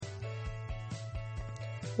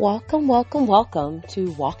Welcome, welcome, welcome to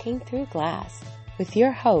Walking Through Glass with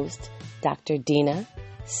your host, Dr. Dina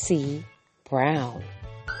C. Brown.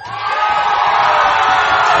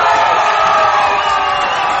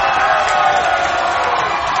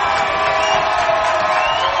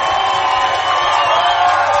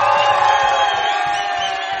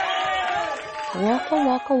 Welcome,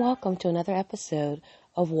 welcome, welcome to another episode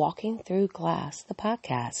of Walking Through Glass, the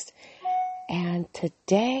podcast. And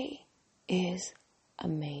today is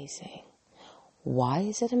amazing. Why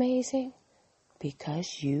is it amazing?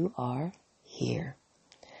 Because you are here.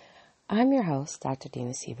 I'm your host, Dr.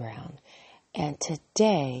 Dina C. Brown, and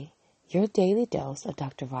today, your daily dose of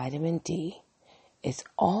Dr. Vitamin D is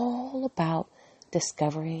all about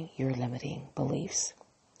discovering your limiting beliefs.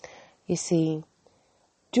 You see,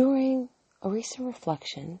 during a recent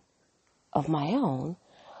reflection of my own,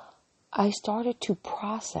 I started to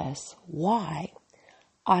process why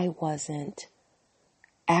I wasn't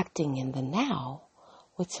acting in the now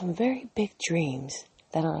with some very big dreams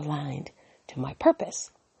that are aligned to my purpose.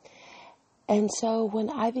 And so when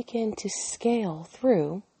I began to scale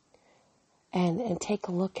through and take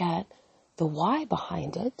a look at the why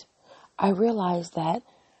behind it, I realized that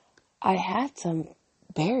I had some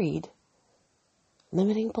buried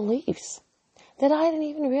limiting beliefs that I didn't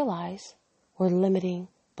even realize were limiting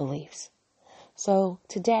beliefs. So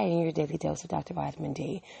today in your daily dose of Dr. Vitamin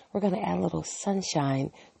D, we're going to add a little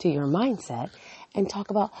sunshine to your mindset and talk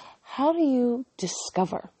about how do you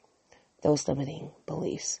discover those limiting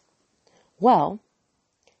beliefs. Well,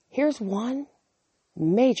 here's one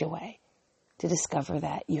major way to discover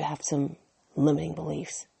that you have some limiting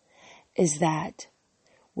beliefs is that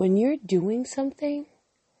when you're doing something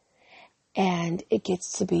and it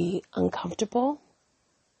gets to be uncomfortable,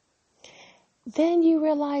 then you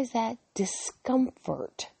realize that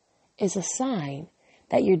discomfort is a sign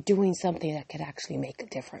that you're doing something that could actually make a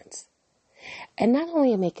difference. And not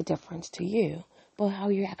only make a difference to you, but how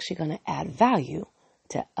you're actually going to add value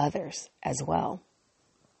to others as well.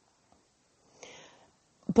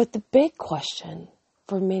 But the big question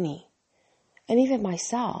for many, and even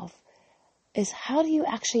myself, is how do you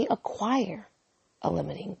actually acquire a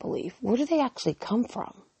limiting belief? Where do they actually come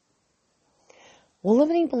from? Well,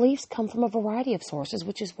 limiting beliefs come from a variety of sources,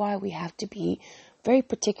 which is why we have to be very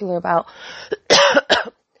particular about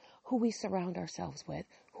who we surround ourselves with,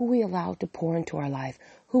 who we allow to pour into our life,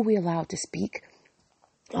 who we allow to speak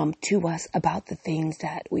to us about the things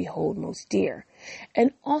that we hold most dear.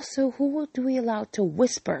 And also, who do we allow to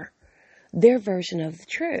whisper their version of the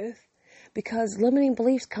truth? Because limiting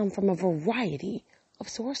beliefs come from a variety of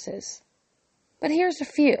sources. But here's a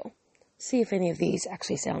few. See if any of these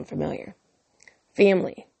actually sound familiar.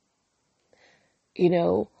 Family. You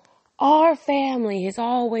know, our family has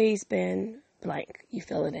always been blank. You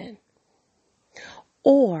fill it in.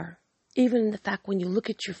 Or even the fact when you look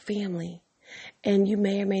at your family and you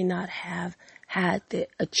may or may not have had the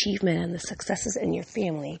achievement and the successes in your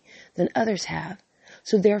family than others have.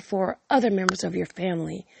 So therefore, other members of your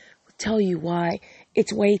family will tell you why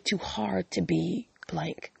it's way too hard to be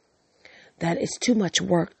blank. That it's too much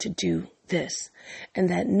work to do this, and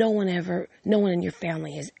that no one in your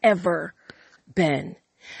family has ever been.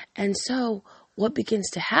 And so what begins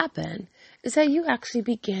to happen is that you actually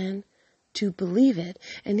begin to believe it.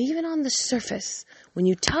 And even on the surface, when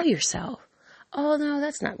you tell yourself, oh no,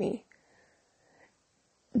 that's not me,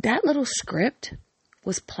 that little script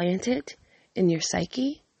was planted in your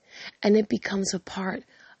psyche, and it becomes a part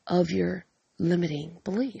of your limiting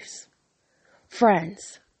beliefs.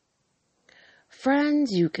 Friends,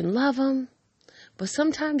 you can love them, but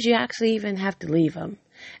sometimes you actually even have to leave them,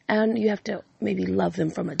 and you have to maybe love them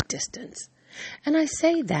from a distance. And I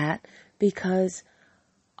say that because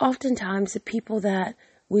oftentimes the people that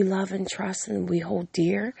we love and trust and we hold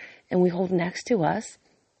dear and we hold next to us,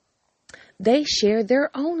 they share their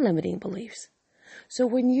own limiting beliefs. So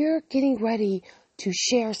when you're getting ready to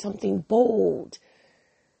share something bold,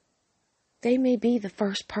 they may be the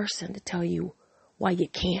first person to tell you why you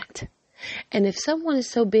can't. And if someone is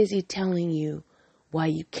so busy telling you why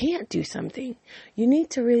you can't do something, you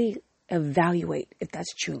need to really evaluate if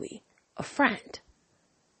that's truly a friend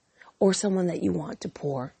or someone that you want to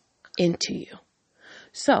pour into you.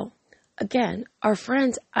 So, again, our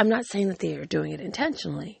friends, I'm not saying that they are doing it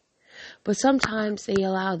intentionally, but sometimes they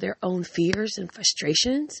allow their own fears and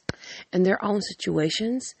frustrations and their own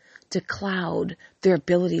situations to cloud their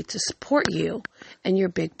ability to support you and your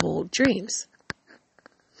big, bold dreams.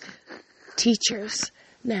 Teachers.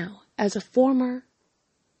 Now, as a former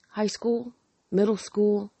high school, middle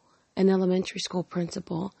school, and elementary school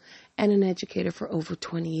principal, and an educator for over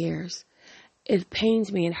 20 years, it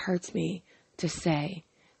pains me and hurts me to say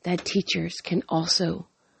that teachers can also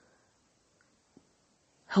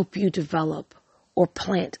help you develop or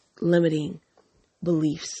plant limiting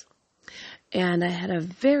beliefs. And I had a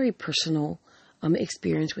very personal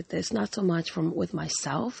experience with this, not so much with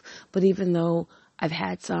myself, but even though I've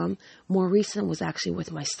had some, more recent was actually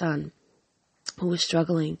with my son, who was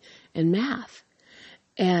struggling in math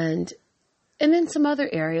and in some other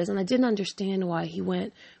areas. And I didn't understand why he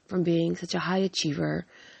went from being such a high achiever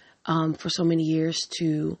for so many years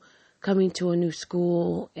to coming to a new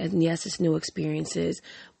school, and yes, it's new experiences,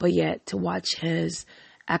 but yet to watch his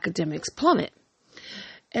academics plummet.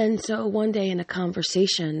 And so one day in a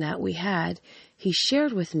conversation that we had, he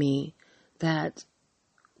shared with me that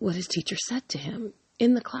what his teacher said to him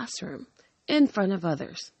in the classroom, in front of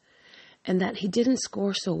others, and that he didn't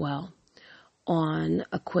score so well on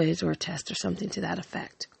a quiz or a test or something to that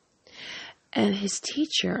effect. And his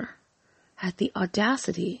teacher had the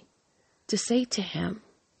audacity to say to him,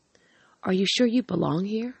 "Are you sure you belong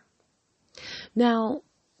here?" Now,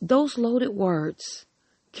 those loaded words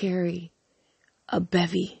carry a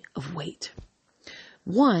bevy of weight.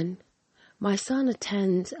 One, my son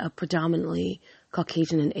attends a predominantly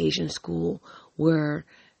Caucasian and Asian school where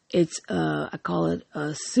it's, I call it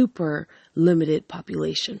a super limited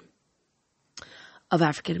population of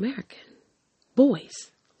African American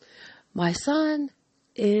boys. My son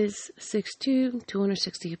is 6'2",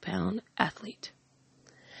 260-pound athlete.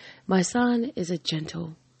 My son is a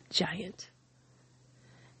gentle giant.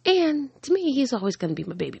 And to me, he's always going to be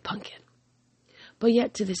my baby pumpkin. But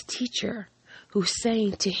yet to this teacher who's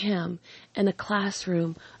saying to him in a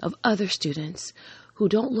classroom of other students who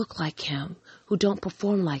don't look like him, who don't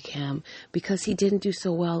perform like him because he didn't do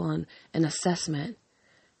so well on an assessment,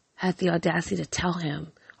 had the audacity to tell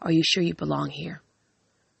him, "Are you sure you belong here?"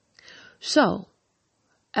 So,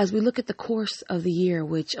 as we look at the course of the year,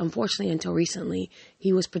 which unfortunately until recently,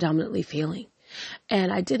 he was predominantly failing.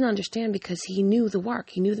 And I didn't understand because he knew the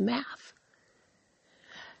work, he knew the math.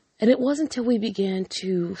 And it wasn't until we began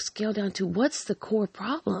to scale down to what's the core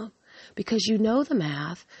problem, because you know the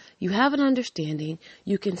math, you have an understanding,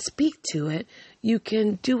 you can speak to it, you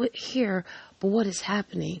can do it here, but what is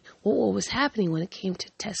happening? Well, what was happening when it came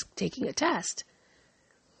to taking a test?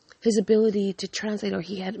 His ability to translate, or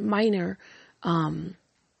he had minor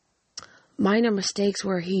mistakes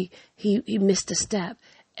where he missed a step,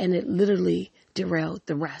 and it literally derailed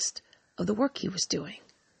the rest of the work he was doing.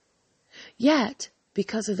 Yet,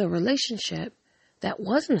 because of the relationship that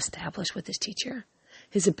wasn't established with his teacher,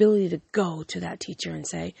 his ability to go to that teacher and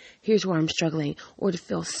say, "Here's where I'm struggling," or to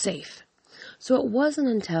feel safe. So it wasn't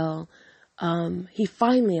until he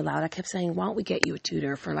finally allowed, I kept saying, "Why don't we get you a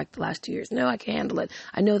tutor?" for like the last 2 years. "No, I can handle it.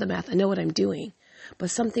 I know the math. I know what I'm doing."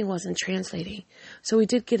 But something wasn't translating. So we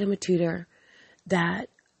did get him a tutor that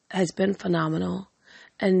has been phenomenal.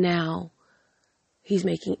 And now he's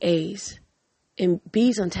making A's and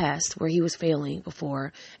B's on tests where he was failing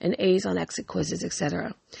before, and A's on exit quizzes,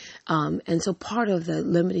 etc. And so part of the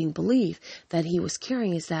limiting belief that he was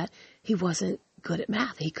carrying is that he wasn't good at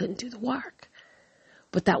math. He couldn't do the work.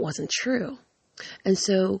 But that wasn't true. And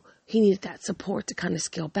so he needed that support to kind of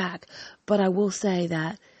scale back. But I will say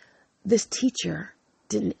that this teacher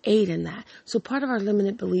didn't aid in that. So part of our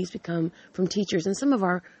limited beliefs become from teachers, and some of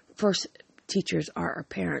our first teachers are our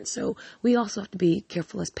parents. So we also have to be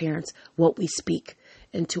careful as parents what we speak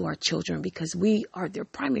into our children, because we are their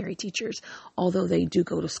primary teachers, although they do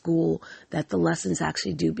go to school, that the lessons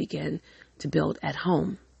actually do begin to build at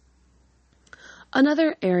home.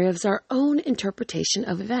 Another area is our own interpretation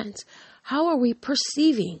of events. How are we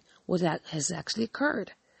perceiving what has actually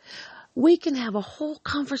occurred? We can have a whole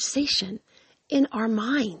conversation in our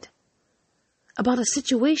mind about a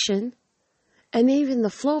situation and even the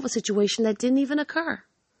flow of a situation that didn't even occur.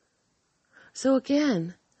 So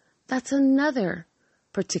again, that's another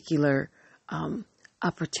particular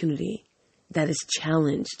opportunity that is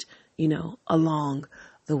challenged, along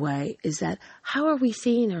the way, is that how are we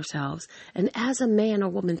seeing ourselves? And as a man or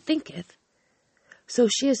woman thinketh, so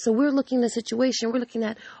she is. So we're looking at a situation, we're looking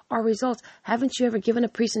at our results. Haven't you ever given a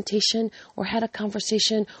presentation or had a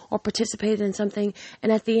conversation or participated in something, and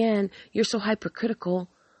at the end, you're so hypercritical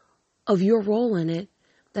of your role in it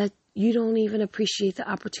that you don't even appreciate the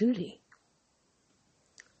opportunity?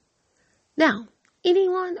 Now,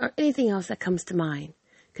 anyone or anything else that comes to mind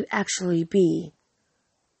could actually be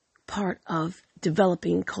part of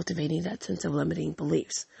developing, cultivating that sense of limiting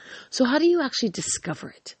beliefs. So how do you actually discover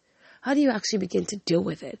it? How do you actually begin to deal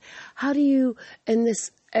with it? How do you, in this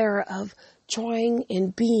era of trying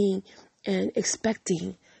and being and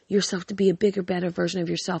expecting, yourself to be a bigger, better version of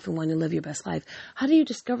yourself and wanting to live your best life? How do you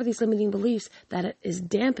discover these limiting beliefs that is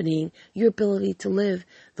dampening your ability to live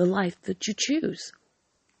the life that you choose?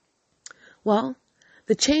 Well,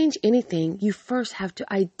 to change anything, you first have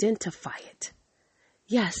to identify it.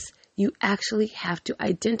 Yes, you actually have to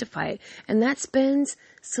identify it. And that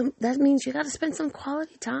means you got to spend some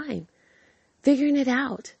quality time figuring it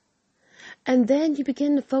out. And then you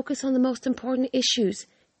begin to focus on the most important issues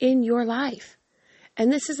in your life.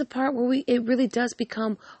 And this is the part where it really does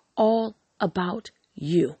become all about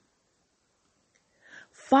you.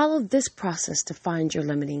 Follow this process to find your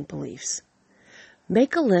limiting beliefs.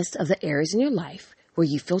 Make a list of the areas in your life where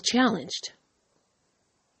you feel challenged.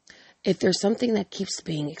 If there's something that keeps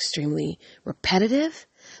being extremely repetitive,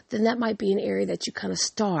 then that might be an area that you kind of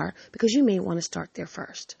star because you may want to start there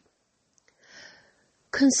first.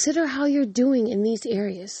 Consider how you're doing in these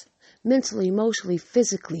areas, mentally, emotionally,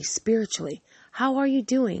 physically, spiritually. How are you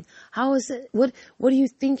doing? How is it? What are you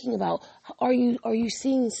thinking about? Are you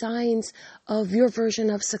seeing signs of your version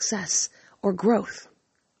of success or growth?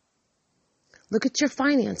 Look at your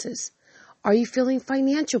finances. Are you feeling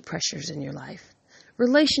financial pressures in your life?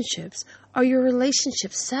 Relationships. Are your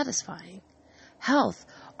relationships satisfying? Health.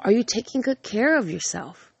 Are you taking good care of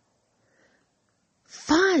yourself?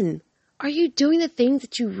 Fun. Are you doing the things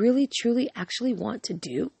that you really, truly, actually want to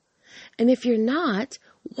do? And if you're not,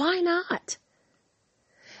 why not?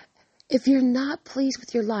 If you're not pleased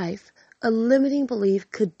with your life, a limiting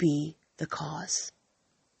belief could be the cause.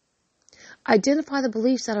 Identify the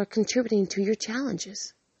beliefs that are contributing to your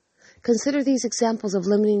challenges. Consider these examples of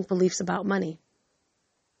limiting beliefs about money.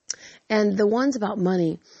 And the ones about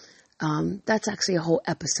money, that's actually a whole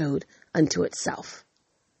episode unto itself.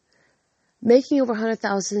 Making over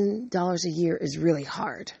 $100,000 a year is really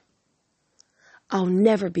hard. I'll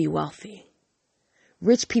never be wealthy.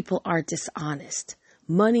 Rich people are dishonest.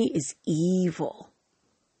 Money is evil.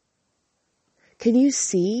 Can you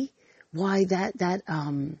see why those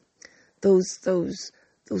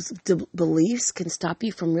beliefs can stop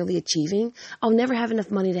you from really achieving? I'll never have enough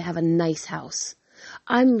money to have a nice house.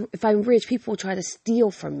 If I'm rich, people will try to steal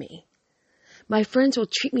from me. My friends will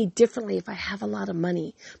treat me differently if I have a lot of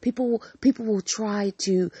money. People will try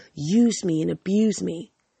to use me and abuse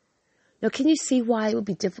me. Now, can you see why it would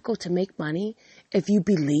be difficult to make money if you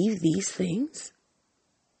believe these things?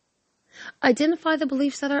 Identify the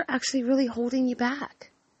beliefs that are actually really holding you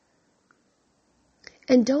back.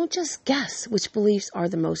 And don't just guess which beliefs are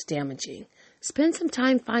the most damaging. Spend some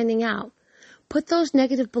time finding out. Put those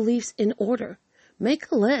negative beliefs in order.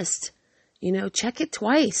 Make a list. Check it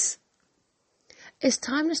twice. It's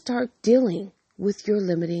time to start dealing with your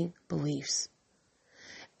limiting beliefs.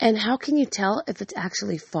 And how can you tell if it's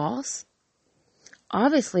actually false?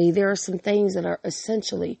 Obviously, there are some things that are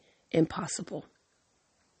essentially impossible.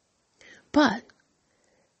 But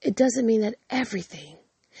it doesn't mean that everything.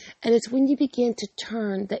 And it's when you begin to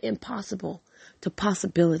turn the impossible to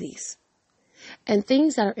possibilities. And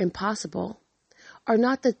things that are impossible are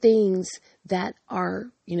not the things that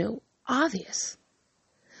are, obvious.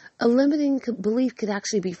 A limiting belief could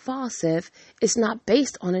actually be false if it's not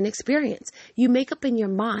based on an experience. You make up in your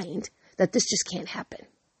mind that this just can't happen.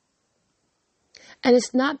 And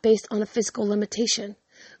it's not based on a physical limitation.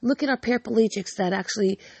 Look at our paraplegics that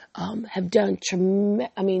actually have done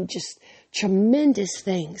tremendous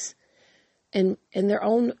things in their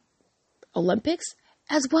own Olympics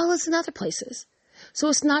as well as in other places. So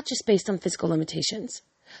it's not just based on physical limitations.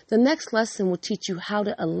 The next lesson will teach you how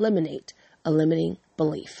to eliminate a limiting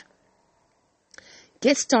belief.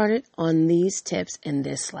 Get started on these tips in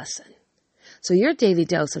this lesson. So your daily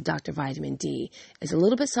dose of Dr. Vitamin D is a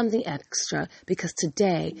little bit something extra because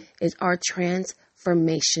today is our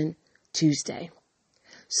Transformation Tuesday.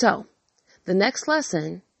 So the next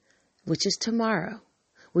lesson, which is tomorrow,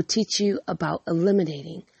 will teach you about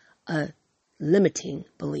eliminating a limiting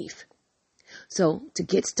belief. So to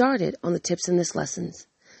get started on the tips in this lesson,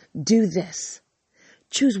 do this.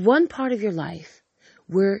 Choose one part of your life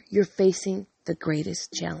where you're facing the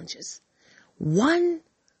greatest challenges. One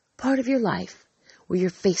part of your life where you're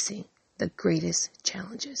facing the greatest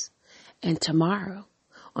challenges. And tomorrow,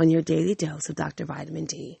 on your daily dose of Dr. Vitamin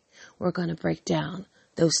D, we're going to break down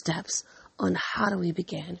those steps on how do we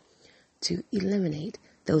begin to eliminate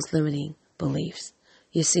those limiting beliefs.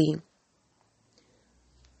 You see,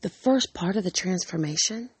 the first part of the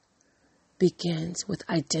transformation begins with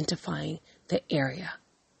identifying the area.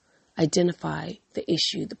 Identify the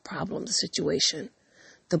issue, the problem, the situation,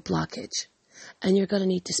 the blockage. And you're going to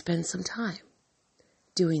need to spend some time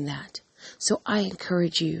doing that. So I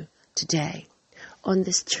encourage you today on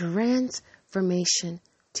this Transformation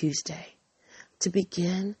Tuesday to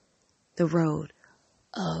begin the road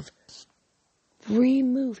of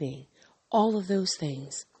removing all of those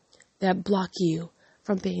things that block you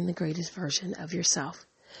from being the greatest version of yourself,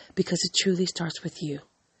 because it truly starts with you.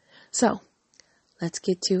 So let's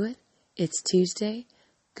get to it. It's Tuesday.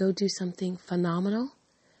 Go do something phenomenal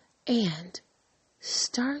and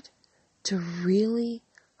start to really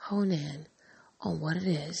hone in on what it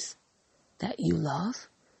is that you love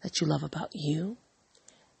about you.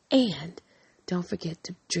 And don't forget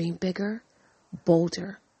to dream bigger,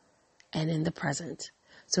 bolder, and in the present.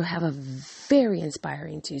 So have a very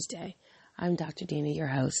inspiring Tuesday. I'm Dr. Dina, your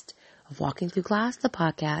host of Walking Through Glass, the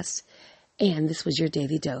podcast, and this was your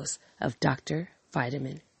daily dose of Dr.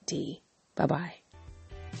 Vitamin D. Bye-bye.